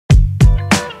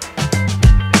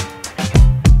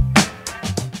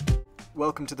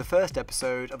welcome to the first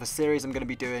episode of a series I'm going to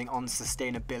be doing on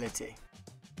sustainability.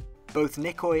 Both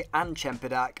Nikoi and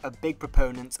Cempedak are big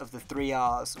proponents of the 3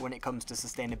 R's when it comes to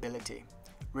sustainability: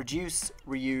 reduce,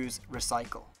 reuse,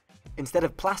 recycle. Instead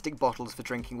of plastic bottles for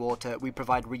drinking water, we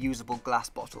provide reusable glass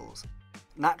bottles.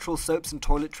 Natural soaps and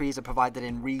toiletries are provided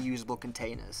in reusable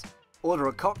containers. Order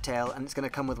a cocktail and it's going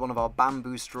to come with one of our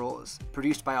bamboo straws,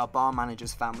 produced by our bar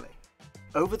manager's family.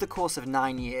 Over the course of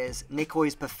 9 years,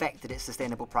 Nikoi's perfected its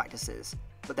sustainable practices,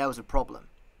 but there was a problem: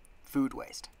 food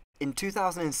waste. In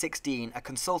 2016, a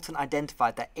consultant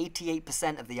identified that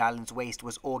 88% of the island's waste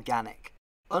was organic.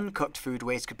 Uncooked food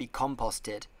waste could be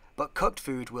composted, but cooked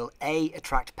food will A.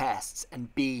 attract pests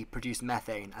and B. produce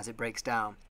methane as it breaks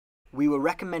down. We were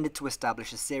recommended to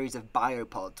establish a series of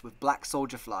biopods with black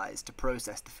soldier flies to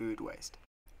process the food waste.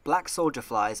 Black soldier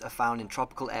flies are found in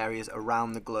tropical areas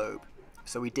around the globe,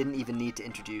 so we didn't even need to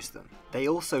introduce them. They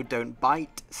also don't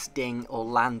bite, sting, or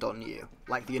land on you,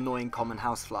 like the annoying common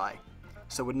housefly,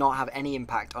 so would not have any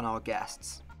impact on our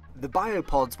guests. The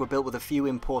biopods were built with a few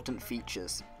important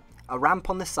features: a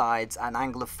ramp on the sides at an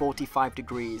angle of 45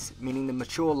 degrees, meaning the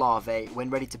mature larvae,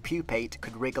 when ready to pupate,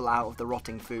 could wriggle out of the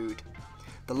rotting food.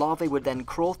 The larvae would then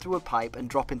crawl through a pipe and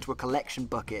drop into a collection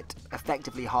bucket,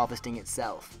 effectively harvesting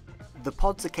itself. The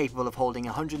pods are capable of holding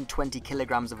 120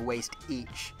 kilograms of waste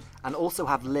each, and also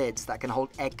have lids that can hold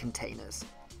egg containers.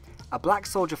 A black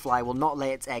soldier fly will not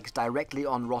lay its eggs directly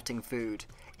on rotting food.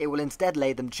 It will instead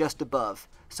lay them just above,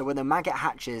 so when the maggot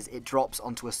hatches, it drops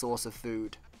onto a source of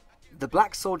food. The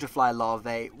black soldier fly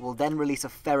larvae will then release a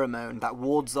pheromone that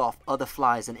wards off other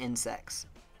flies and insects.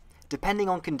 Depending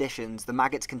on conditions, the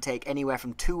maggots can take anywhere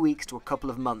from 2 weeks to a couple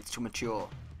of months to mature.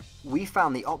 We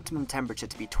found the optimum temperature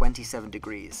to be 27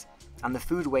 degrees, and the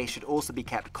food waste should also be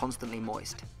kept constantly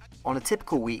moist. On a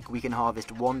typical week, we can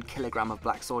harvest 1 kilogram of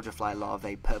black soldier fly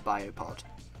larvae per biopod.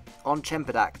 On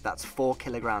Cempedak, that's 4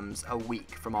 kilograms a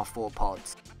week from our 4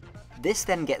 pods. This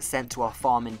then gets sent to our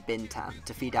farm in Bintan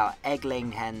to feed our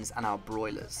egg-laying hens and our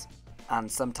broilers,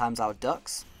 and sometimes our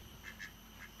ducks,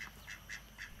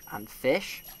 and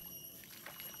fish,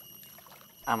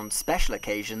 and on special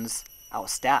occasions, our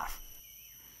staff.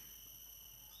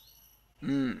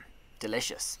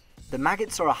 Delicious. The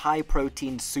maggots are a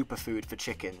high-protein superfood for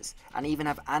chickens, and even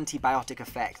have antibiotic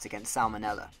effects against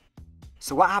salmonella.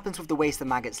 So what happens with the waste the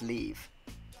maggots leave?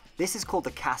 This is called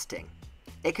the casting.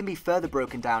 It can be further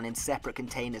broken down in separate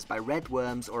containers by red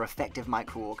worms or effective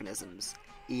microorganisms,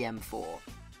 EM4.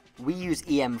 We use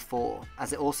EM4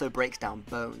 as it also breaks down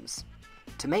bones.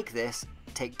 To make this,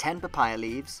 take 10 papaya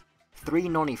leaves, 3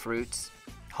 noni fruits,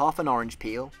 half an orange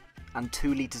peel, and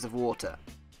 2 liters of water.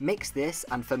 Mix this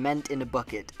and ferment in a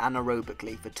bucket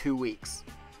anaerobically for 2 weeks.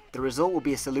 The result will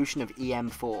be a solution of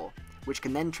EM4, which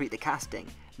can then treat the casting,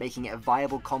 making it a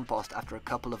viable compost after a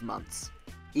couple of months.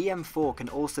 EM4 can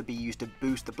also be used to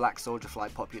boost the black soldier fly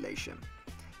population.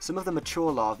 Some of the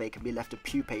mature larvae can be left to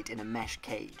pupate in a mesh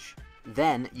cage.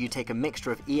 Then you take a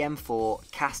mixture of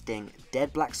EM4, casting,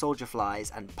 dead black soldier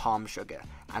flies, and palm sugar,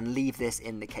 and leave this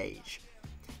in the cage.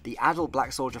 The adult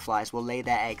black soldier flies will lay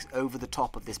their eggs over the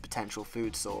top of this potential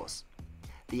food source.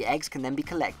 The eggs can then be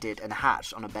collected and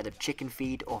hatched on a bed of chicken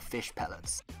feed or fish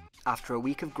pellets. After a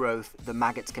week of growth, the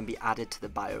maggots can be added to the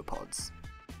biopods.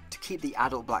 To keep the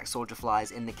adult black soldier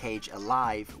flies in the cage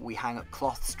alive, we hang up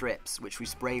cloth strips which we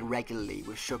spray regularly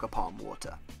with sugar palm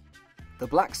water. The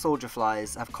black soldier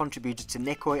flies have contributed to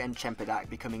Nikoi and Cempedak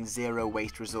becoming zero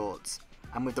waste resorts,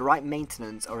 and with the right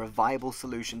maintenance are a viable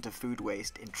solution to food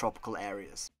waste in tropical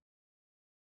areas.